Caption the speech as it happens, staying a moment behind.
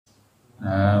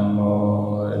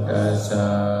Namo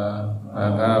tassa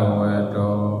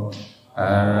bhagavato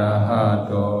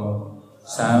arahato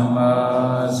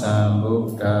samma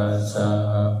sambuddhassa.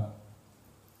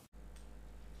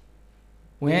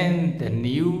 When the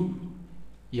new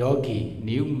yogi,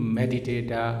 new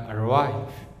meditator arrive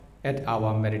at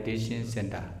our meditation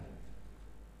center,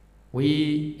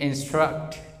 we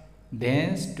instruct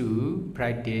them to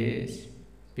practice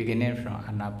beginning from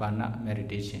Ānāpāna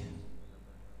meditation.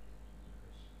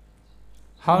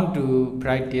 How to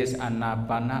practice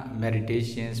Ānāpāna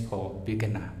meditations for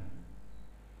beginner?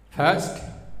 First,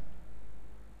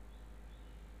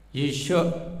 you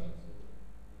should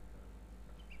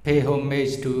pay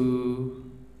homage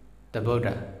to the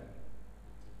Buddha.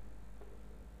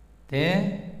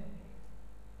 Then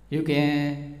you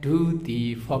can do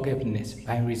the forgiveness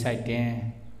by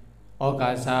reciting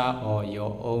Okasa or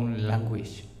your own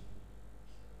language.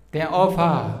 Then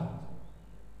offer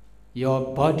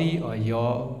your body or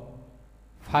your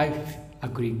 5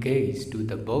 aggregates to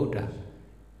the Buddha,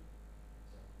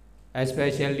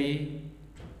 especially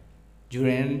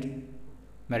during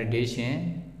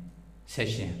meditation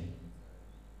session.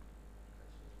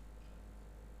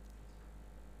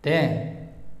 Then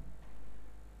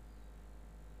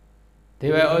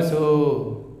they will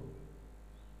also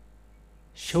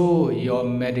show your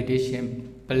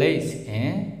meditation place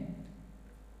in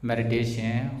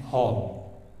meditation hall.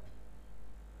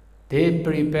 They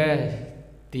prepare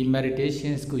the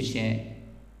meditation cushion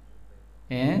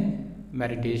in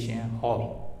meditation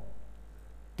hall.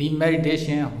 The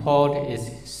meditation hall is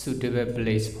suitable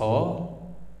place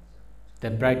for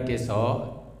the practice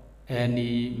of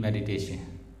any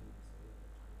meditation.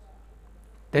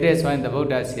 That is why the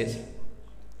Buddha says,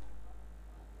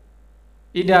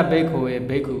 Ida bhikkhu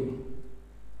bhikkhu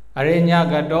Arinya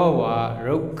gadowa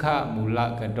Rukha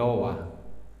mula gadowa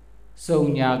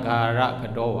Sunyagara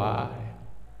gadowa.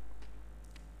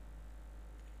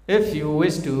 If you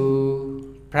wish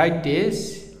to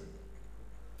practice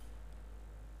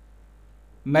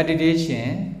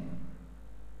meditation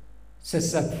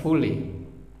successfully,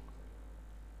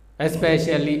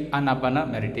 especially Ānāpāna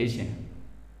meditation,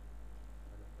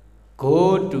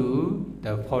 go to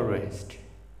the forest.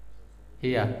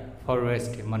 Here,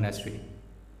 forest monastery.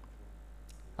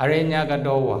 Arinya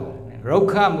gadowa,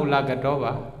 Rokha mula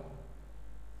gadowa.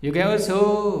 You can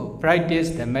also practice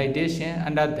the meditation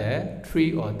under the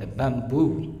tree or the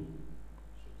bamboo.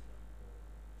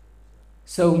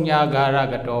 Sunyagara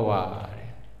gadowa,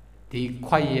 the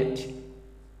quiet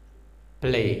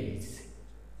place.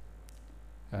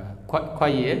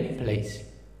 Quiet place.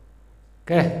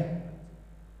 Okay.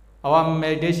 Our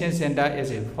meditation center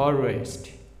is a forest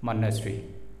monastery.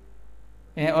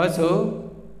 And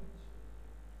also,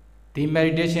 the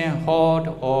meditation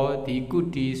hall or the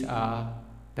kutis are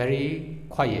very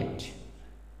quiet.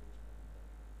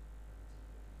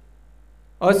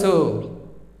 Also,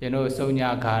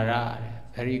 Sunyagara,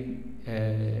 very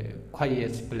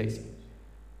quiet place,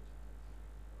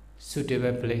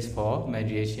 suitable place for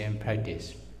meditation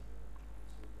practice.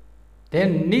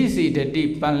 Then Nisi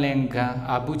Dati Panlenka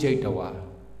Abujaitawa.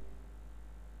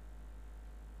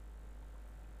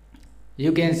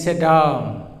 You can sit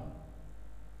down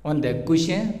on the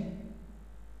cushion,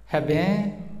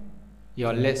 having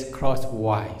your legs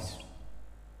crosswise.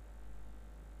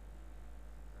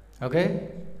 Okay?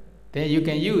 Then you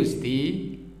can use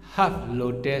the half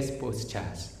lotus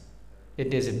postures.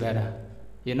 It is better.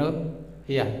 Here,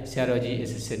 Saroji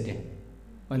is sitting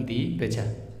on the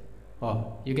picture.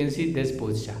 Oh, you can see this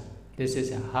posture. This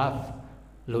is a half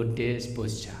lotus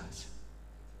postures.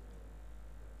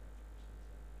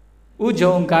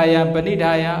 Ujjong kaya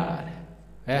panidhaya.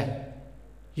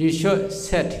 You should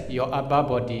set your upper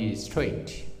body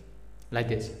straight, like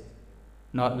this,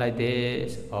 not like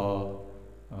this, or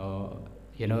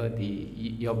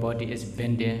your body is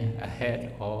bending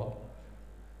ahead or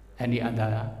any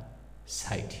other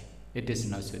side. It is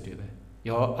not suitable.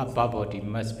 Your upper body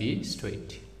must be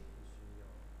straight.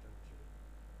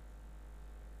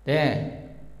 Then,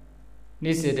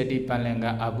 Nisidati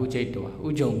Palenga Abujaitwa,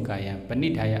 Ujjong kaya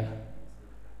panidhaya.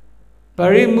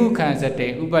 Parimukha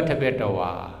sate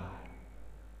upatabetawa.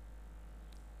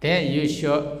 Then you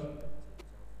should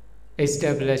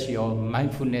establish your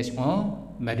mindfulness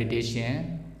on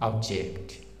meditation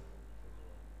object.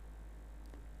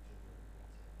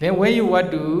 Then when you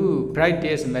want to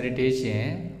practice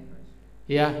meditation,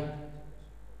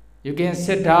 you can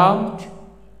sit down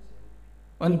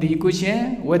on the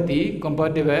cushion with the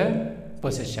comfortable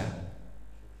position.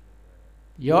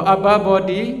 Your upper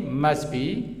body must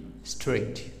be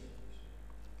straight.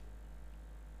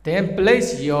 Then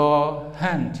place your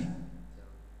hand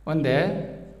on the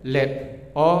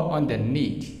lip or on the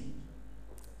knee.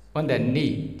 On the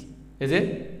knee, is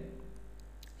it?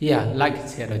 Here, like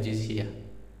Sayadaw here.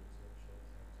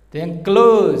 Then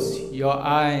close your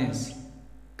eyes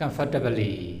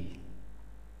comfortably.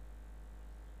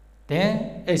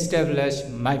 Then establish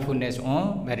mindfulness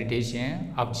on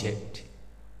meditation object.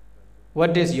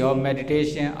 What is your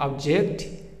meditation object?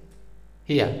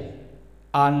 Here,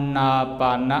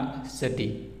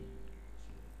 Ānāpānassati.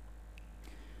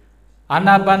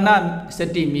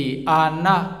 Ānāpānassati means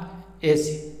Ānā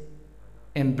is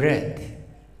in breath.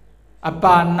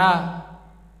 Apana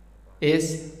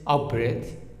is out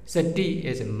breath. Sati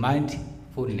is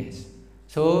mindfulness.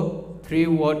 So 3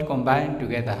 words combined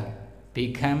together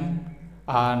become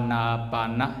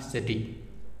Ānāpānassati.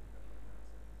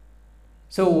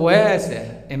 So where is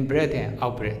in breath and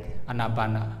out breath?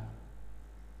 Ānāpāna.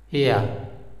 Here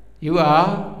you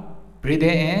are breathing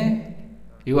in,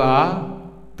 you are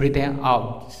breathing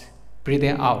out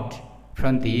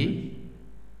from the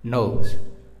nose.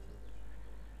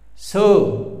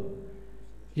 So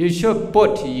you should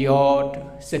put your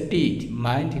sati,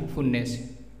 mindfulness,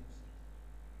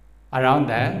 around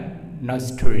the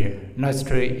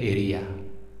nostril area.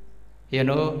 You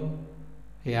know,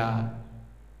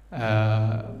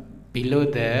 below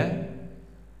the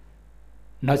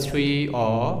nostril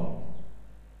or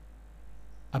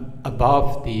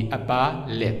above the upper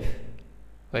lip.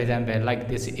 For example, like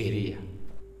this area.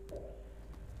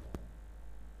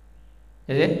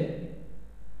 Is it?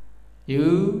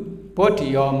 You put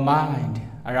your mind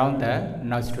around the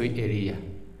nostril area.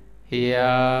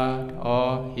 Here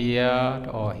or here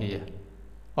or here.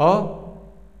 Or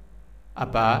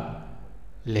upper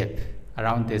lip,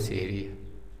 around this area.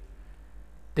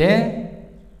 Then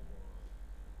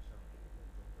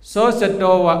so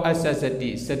satowa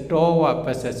asasati, satowa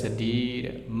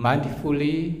pasasati,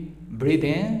 mindfully breathe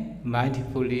in,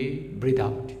 mindfully breathe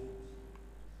out.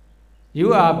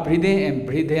 You are breathing and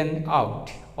breathing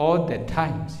out all the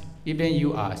times. Even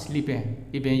you are sleeping,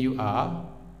 even you are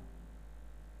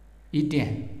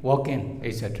eating, walking,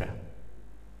 etc.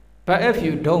 But if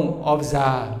you don't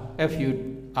observe, if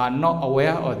you are not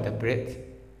aware of the breath,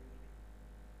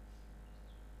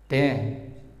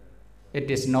 then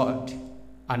it is not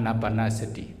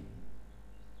Ānāpānassati.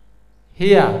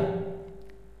 Here,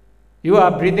 you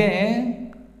are breathing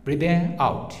in, breathing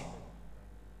out.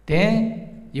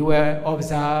 Then you will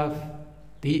observe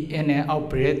the in and out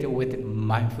breath with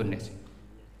mindfulness.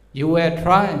 You will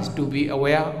try to be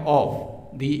aware of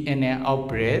the in and out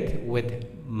breath with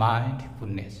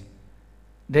mindfulness.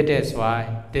 That is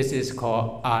why this is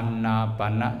called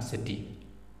Ānāpānassati.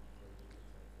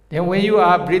 Then when you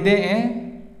are breathing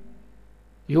in,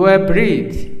 you will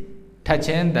breathe,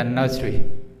 touching the nostril.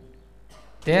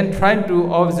 Then try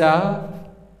to observe,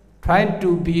 try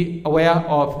to be aware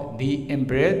of the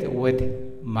in-breath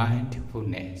with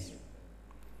mindfulness.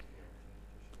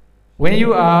 When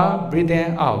you are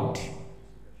breathing out,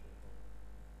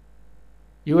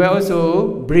 you will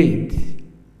also breathe,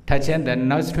 touching the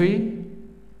nostril.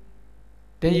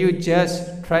 Then you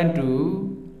just try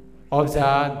to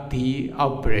observe the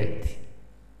out-breath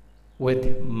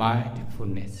with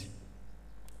mindfulness.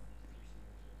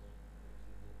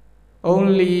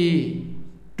 Only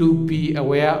to be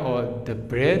aware of the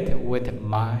breath with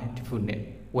mindfulness.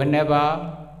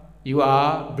 Whenever you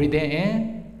are breathing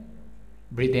in,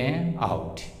 breathing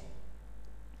out.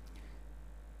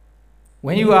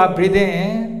 When you are breathing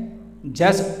in,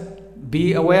 just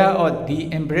be aware of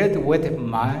the in-breath with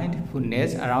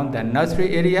mindfulness around the nostril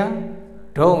area.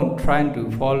 Don't try to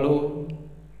follow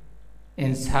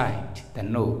inside the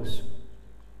nose.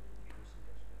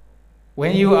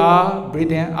 When you are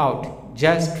breathing out,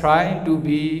 just try to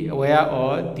be aware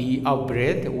of the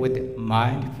out-breath with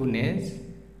mindfulness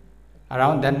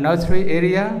around the nostril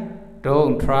area.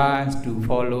 Don't try to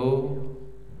follow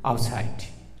outside.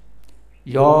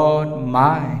 Your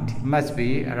mind must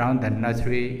be around the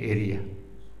nostril area.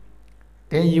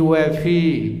 Then you will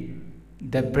feel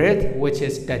the breath which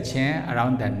is touching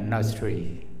around the nostril.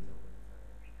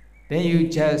 Then you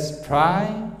just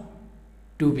try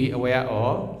to be aware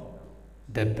of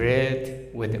the breath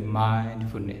with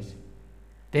mindfulness.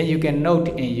 Then you can note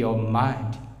in your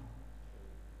mind,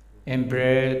 in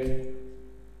breath,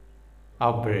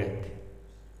 out breath,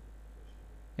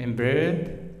 in breath,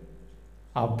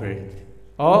 out breath,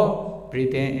 or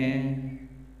breathing in,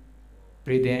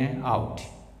 breathing out,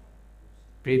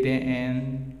 breathing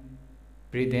in,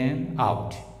 breathing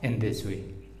out, in this way.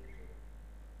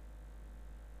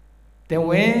 Then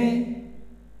when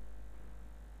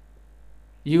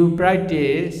you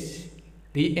practice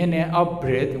the in and out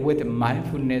breath with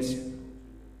mindfulness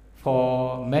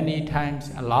for many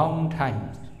times, a long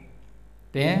time,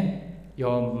 then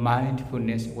your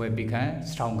mindfulness will become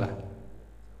stronger.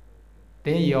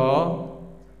 Then your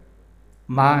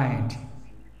mind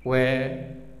will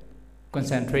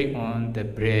concentrate on the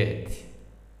breath.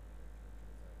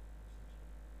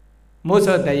 Most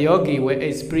of the yogi will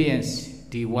experience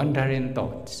the wandering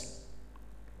thoughts.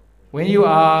 When you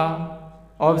are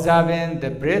observing the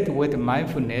breath with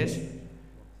mindfulness,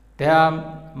 their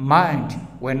mind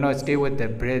will not stay with the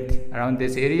breath around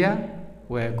this area,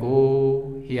 will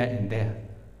go here and there.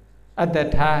 At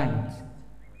that time,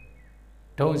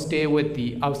 don't stay with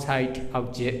the outside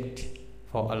object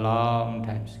for a long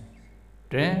time.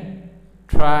 Then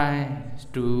try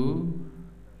to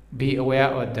be aware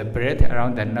of the breath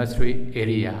around the nostril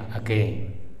area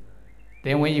again.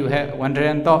 Then when you have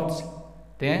wandering thoughts,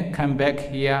 then come back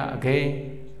here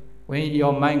again. When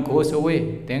your mind goes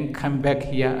away, then come back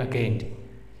here again.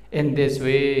 In this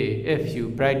way, if you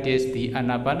practice the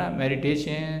Ānāpāna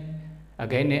meditation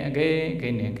again and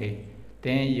again,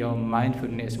 then your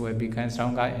mindfulness will become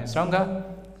stronger and stronger.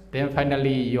 Then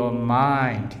finally, your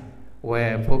mind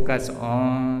will focus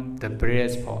on the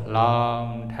breath for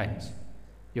long times.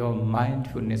 Your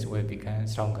mindfulness will become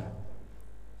stronger.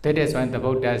 That is when the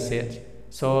Buddha said,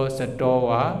 so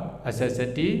satowa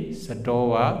asasati,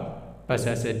 satowa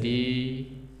pasasati.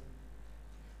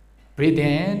 Breathe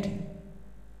in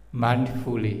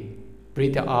mindfully,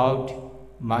 breathe out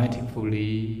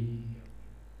mindfully.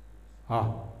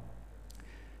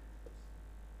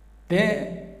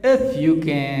 Then if you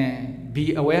can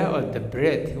be aware of the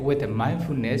breath with the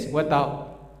mindfulness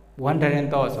without wandering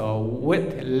thoughts or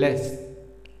with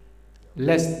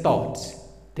less thoughts,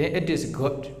 then it is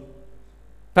good.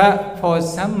 But for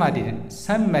some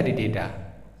meditator,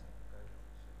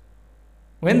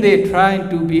 when they try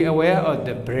to be aware of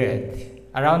the breath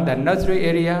around the nostril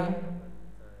area,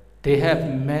 they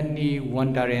have many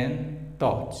wandering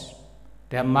thoughts.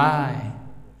 Their mind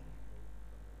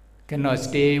cannot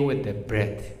stay with the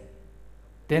breath.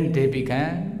 Then they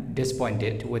become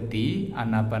disappointed with the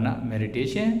Ānāpāna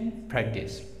meditation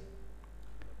practice.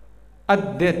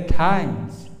 At that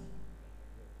times,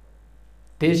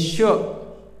 they should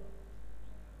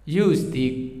use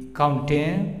the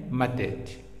counting method.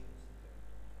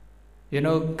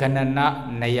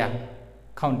 Ganana Naya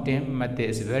counting method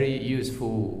is very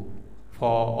useful for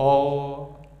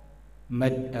all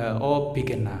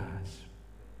beginners.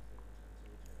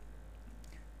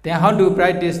 Then how to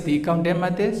practice the counting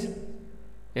methods?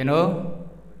 In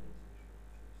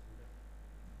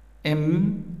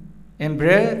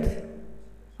breath,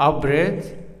 out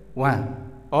breath,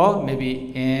 1. Or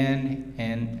maybe in,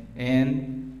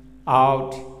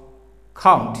 out,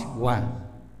 count 1.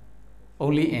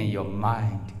 Only in your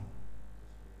mind.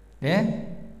 Then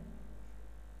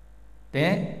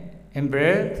in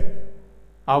breath,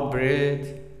 out breath,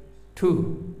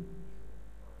 2.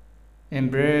 In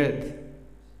breath,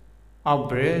 out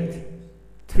breath,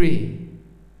 3.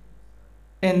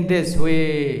 In this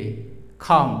way,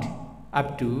 count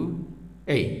up to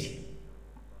 8.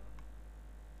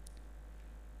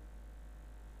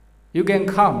 You can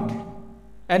count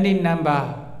any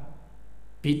number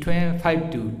between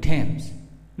 5 to 10,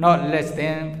 not less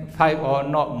than 5 or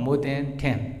not more than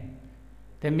 10.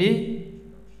 That means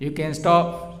you can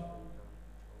stop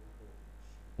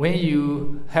when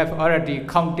you have already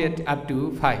counted up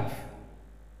to 5.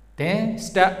 Then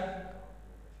start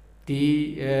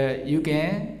you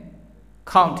can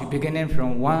count beginning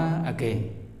from 1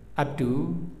 again up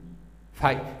to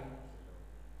 5.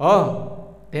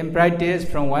 Or then practice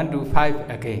from 1 to 5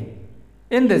 again.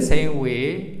 In the same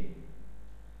way,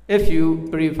 if you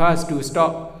prefer to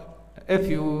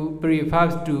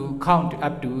count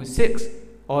up to 6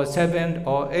 or 7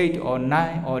 or 8 or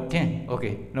 9 or 10,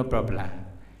 okay, no problem.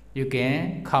 You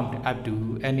can count up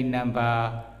to any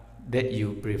number that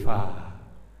you prefer.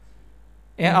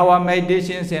 In our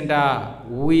meditation center,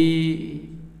 we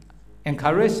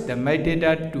encourage the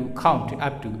meditator to count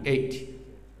up to 8.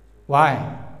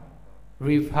 Why?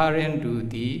 Referring to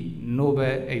the Noble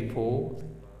Eightfold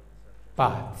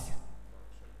Path.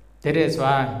 That is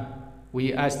why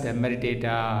we ask the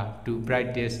meditator to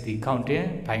practice the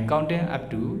counting by counting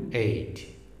up to 8.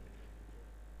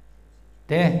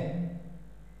 Then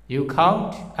you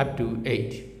count up to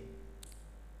 8.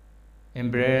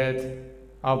 In breath,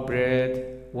 out breath,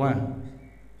 1.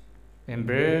 In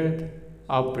breath,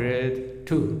 out breath,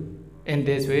 2. In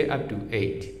this way up to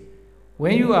 8.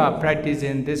 When you are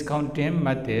practicing this counting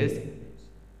method,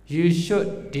 you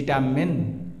should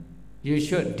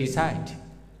decide,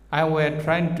 I will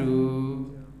try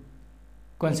to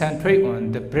concentrate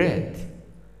on the breath.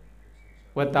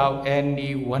 without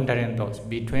any wandering thoughts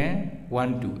between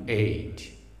 1 to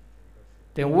 8.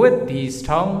 Then with the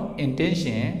strong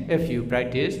intention, if you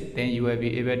practice, then you will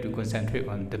be able to concentrate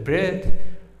on the breath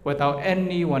without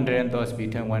any wandering thoughts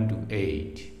between 1 to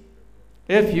 8.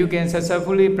 If you can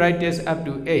successfully practice up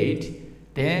to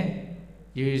 8, then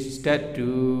you start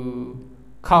to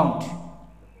count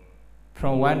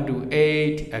from 1 to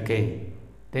 8 again.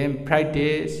 Then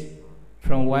practice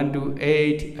from 1 to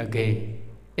 8 again.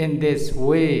 In this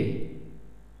way,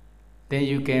 then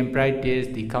you can practice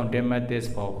the counting methods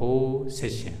for whole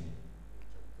session.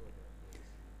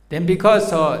 Then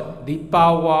because of the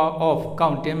power of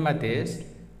counting methods,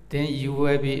 then you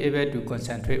will be able to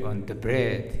concentrate on the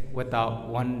breath without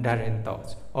wandering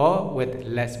thoughts or with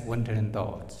less wandering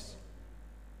thoughts.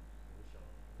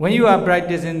 When you are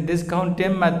practicing this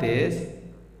counting methods,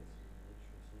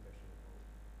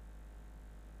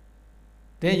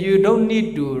 then you don't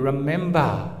need to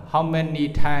remember how many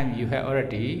times you have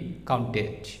already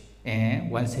counted in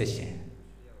one session.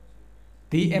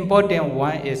 The important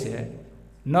one is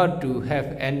not to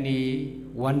have any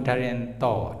wandering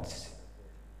thoughts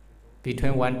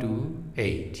between 1 to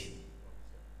 8.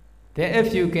 Then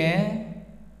if you can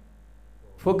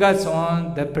focus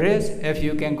on the breath, if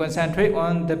you can concentrate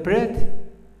on the breath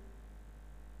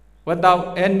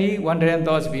without any wandering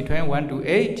thoughts between 1 to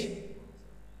 8,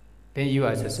 then you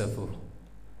are successful.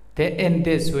 Then in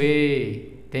this way,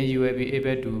 then you will be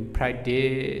able to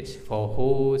practice for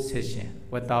whole session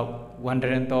without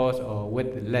wandering thoughts or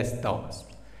with less thoughts.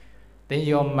 Then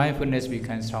your mindfulness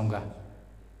becomes stronger.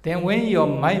 Then when your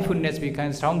mindfulness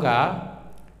becomes stronger,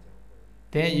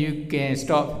 then you can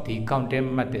stop the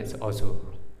counting methods also.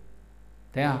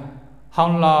 Then how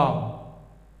long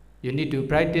you need to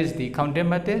practice the counting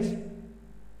methods?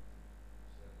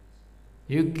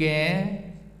 You can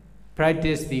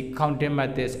practice the counting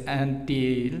methods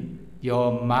until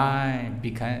your mind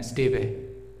becomes stable.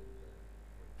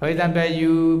 For example,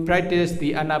 you practice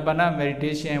the Ānāpānassati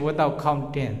meditation without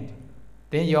counting,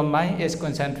 then your mind is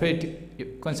concentrated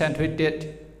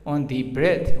on the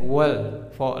breath well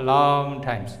for a long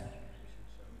time.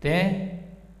 Then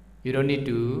you don't need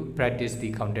to practice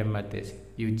the counting methods.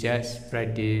 You just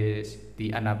practice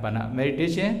the Ānāpānassati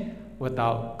meditation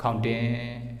without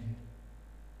counting.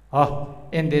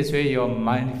 In this way, your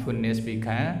mindfulness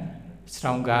becomes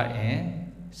stronger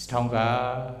and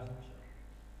stronger.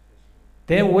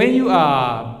 Then when you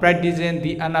are practicing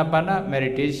the Ānāpānassati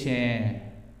meditation,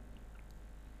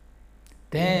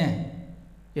 then,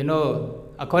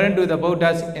 according to the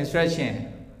Buddha's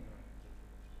instruction,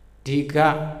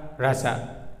 Dika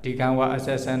Rasa, Dikam wa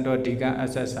asasanto, Dikam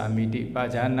asasamiti,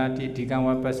 Pajanati, Dikam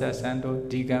wa pasasanto,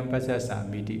 Dikam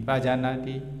pasasamiti,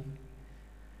 Pajanati.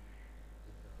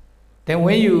 Then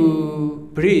when you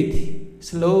breathe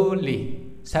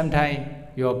slowly, sometimes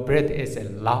your breath is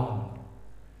long.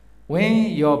 When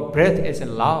your breath is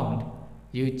long,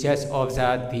 you just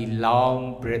observe the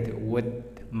long breath with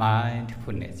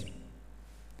mindfulness.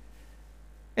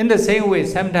 In the same way,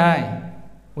 sometimes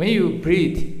when you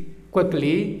breathe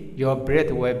quickly, your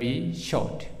breath will be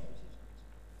short.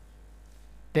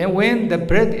 Then when the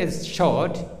breath is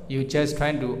short, you just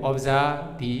try to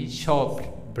observe the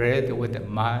short breath with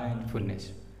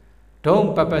mindfulness.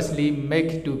 Don't purposely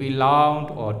make to be long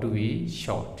or to be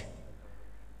short.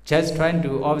 Just trying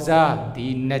to observe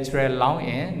the natural long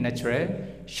and natural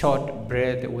short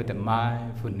breath with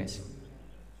mindfulness.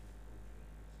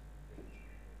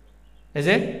 Is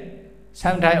it?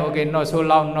 Sometimes, okay, not so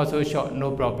long, not so short,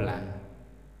 no problem.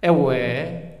 It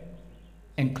will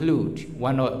include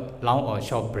one or long or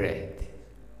short breath.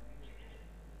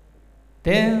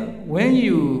 Then when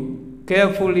you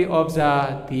carefully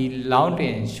observe the long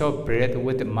and short breath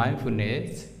with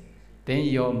mindfulness, then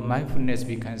your mindfulness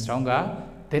becomes stronger.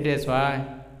 That is why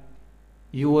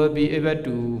you will be able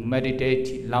to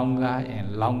meditate longer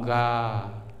and longer,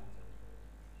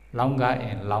 longer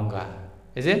and longer.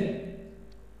 Is it?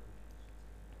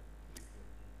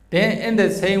 Then in the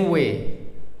same way,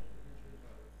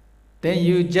 then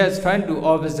you just try to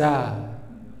observe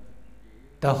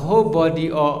the whole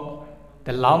body of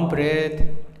the long breath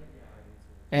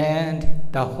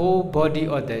and the whole body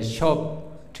of the short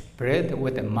breath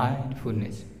with the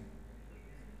mindfulness.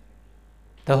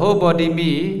 The whole body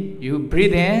means you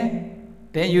breathe in,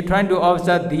 then you try to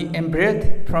observe the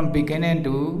in-breath from beginning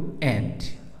to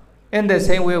end. In the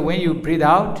same way, when you breathe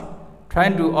out, try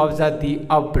to observe the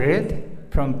out-breath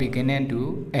from beginning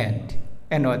to end,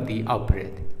 and not the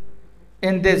out-breath.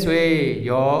 In this way,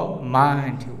 your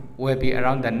mind will be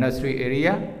around the nursery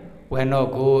area, will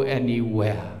not go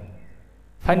anywhere.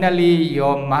 Finally,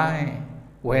 your mind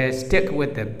will stick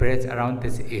with the breath around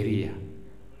this area.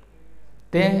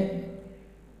 Then,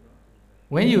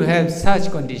 when you have such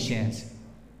conditions,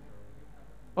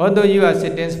 although you are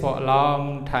sitting for a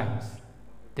long time,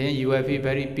 then you will be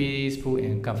very peaceful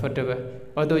and comfortable.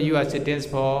 Although you are sitting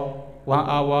for 1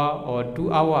 hour or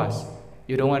 2 hours,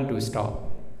 you don't want to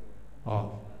stop.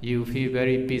 Or you feel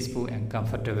very peaceful and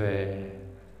comfortable.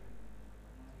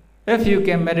 If you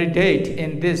can meditate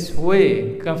in this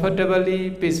way,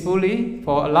 comfortably, peacefully,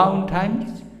 for a long time,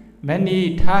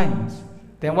 many times,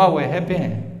 then what will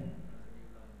happen?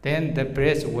 Then the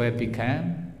breath will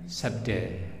become subtle.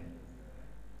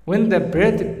 When the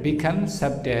breath becomes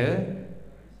subtle,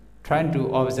 trying to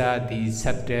observe the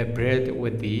subtle breath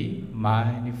with the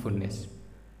mindfulness.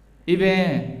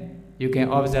 Even you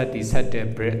can observe the subtle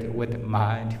breath with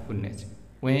mindfulness.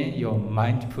 When your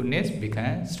mindfulness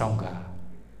becomes stronger,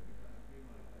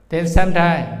 then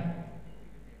sometimes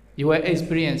you will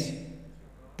experience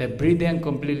the breathing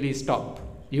completely stop.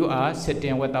 You are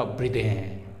sitting without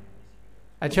breathing.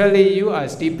 Actually, you are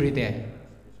still breathing.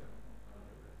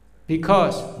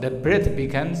 Because the breath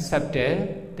becomes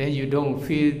subtle, then you don't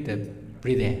feel the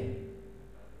breathing.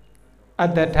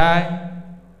 At that time,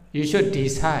 you should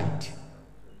decide.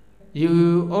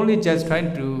 You only just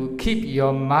trying to keep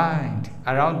your mind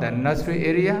around the nostril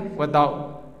area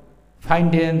without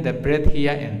finding the breath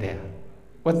here and there,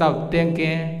 without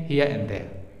thinking here and there.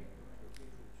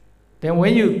 Then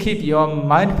when you keep your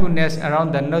mindfulness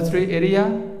around the nostril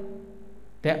area,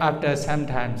 then after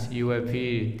sometimes you will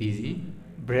feel dizzy,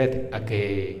 breath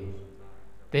again.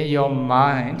 Then your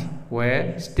mind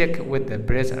will stick with the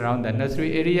breath around the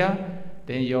nostril area,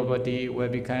 then your body will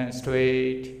become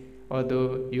straight.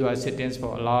 Although you are sitting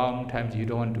for a long time, you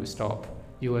don't want to stop.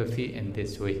 You will feel in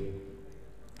this way.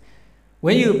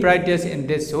 When you practice in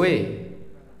this way,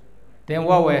 then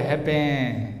what will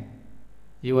happen?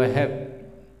 You will have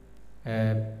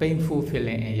a painful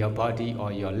feeling in your body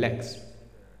or your legs.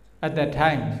 At that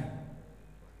time,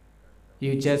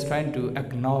 you just trying to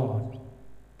ignore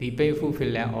the painful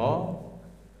feeling or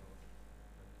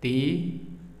the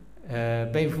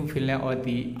painful feeling or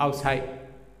the outside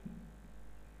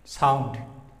sound,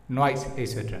 noise,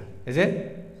 etc. Is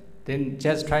it? Then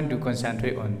just trying to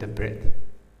concentrate on the breath.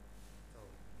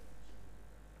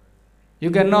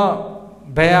 You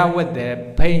cannot bear with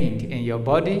the pain in your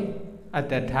body at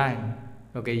that time.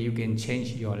 Okay, you can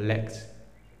change your legs,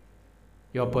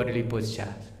 your bodily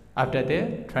posture. After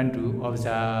that, trying to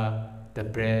observe the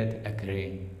breath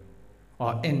again.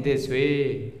 Or in this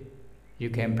way, you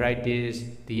can practice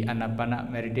the Ānāpāna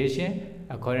meditation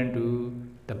according to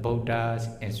the Buddha's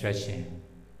instruction.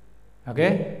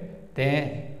 Okay?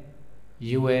 Then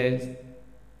you will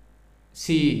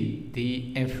see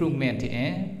the improvement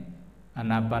in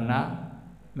Ānāpāna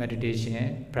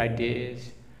meditation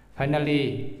practice.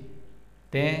 Finally,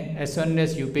 then as soon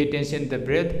as you pay attention to the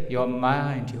breath, your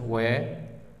mind will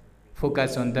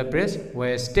focus on the breath,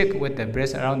 will stick with the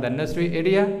breath around the nostril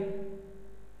area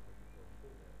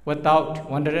without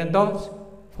wandering thoughts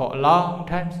for a long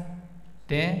time.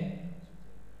 Then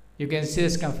you can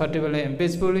sit comfortably and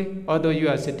peacefully. Although you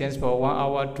are sitting for 1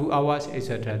 hour, 2 hours,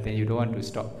 etc., then you don't want to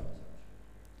stop.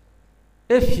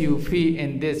 If you feel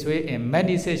in this way in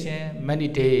many sessions, many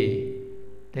days,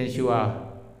 then you are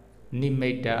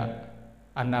nimitta,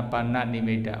 Ānāpāna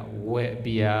nimitta will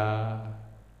be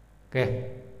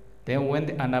okay. Then when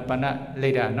the Ānāpāna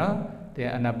later, no? The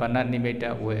Ānāpāna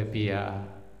nimitta will be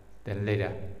then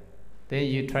later. Then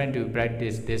you try to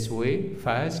practice this way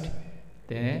first.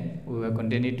 Then we will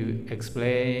continue to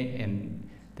explain and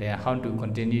then how to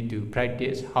continue to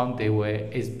practice, how they will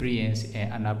experience in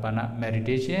Ānāpāna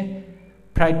meditation.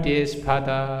 Practice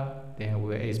further, then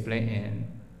we will explain in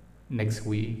next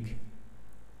week.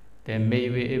 Then may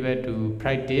we be able to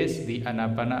practice the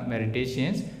Ānāpāna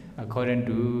meditations according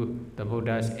to the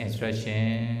Buddha's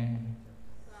instruction.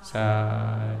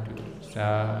 Sadhu,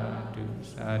 sadhu,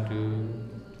 sadhu.